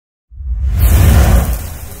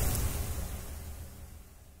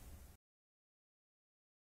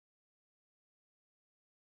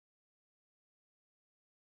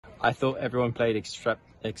I thought everyone played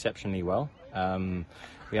exceptionally well.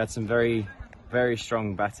 We had some very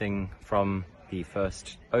strong batting from the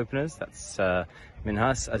first openers, that's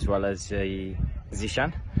Minhas as well as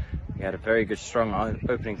Zishan. We had a very good strong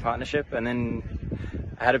opening partnership, and then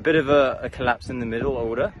I had a bit of a collapse in the middle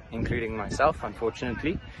order, including myself,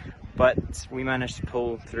 unfortunately. But we managed to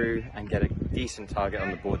pull through and get a decent target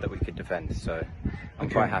on the board that we could defend. So I'm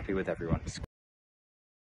quite happy with everyone.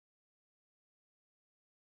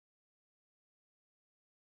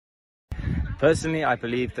 Personally, I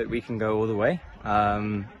believe that we can go all the way.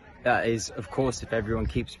 That is, of course, if everyone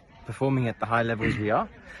keeps performing at the high levels we are,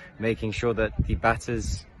 making sure that the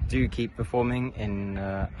batters do keep performing in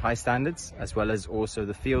high standards, as well as also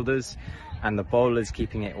the fielders and the bowlers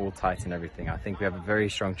keeping it all tight and everything. I think we have a very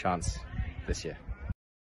strong chance this year.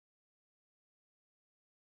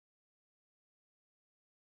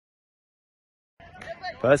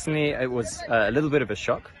 Personally, it was a little bit of a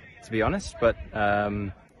shock, to be honest, but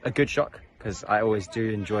a good shock, because I always do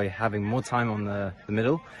enjoy having more time on the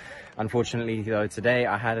middle. Unfortunately, though, today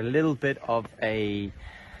I had a little bit of a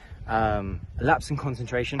lapse in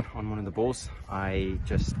concentration on one of the balls. I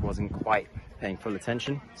just wasn't quite paying full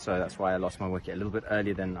attention, so that's why I lost my wicket a little bit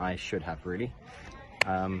earlier than I should have, really.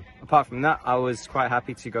 Apart from that, I was quite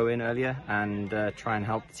happy to go in earlier and try and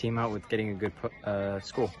help the team out with getting a good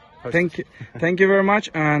score. Thank you very much,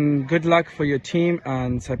 and good luck for your team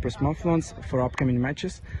and Cyprus Moufflons for upcoming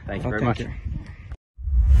matches. Thank you very much.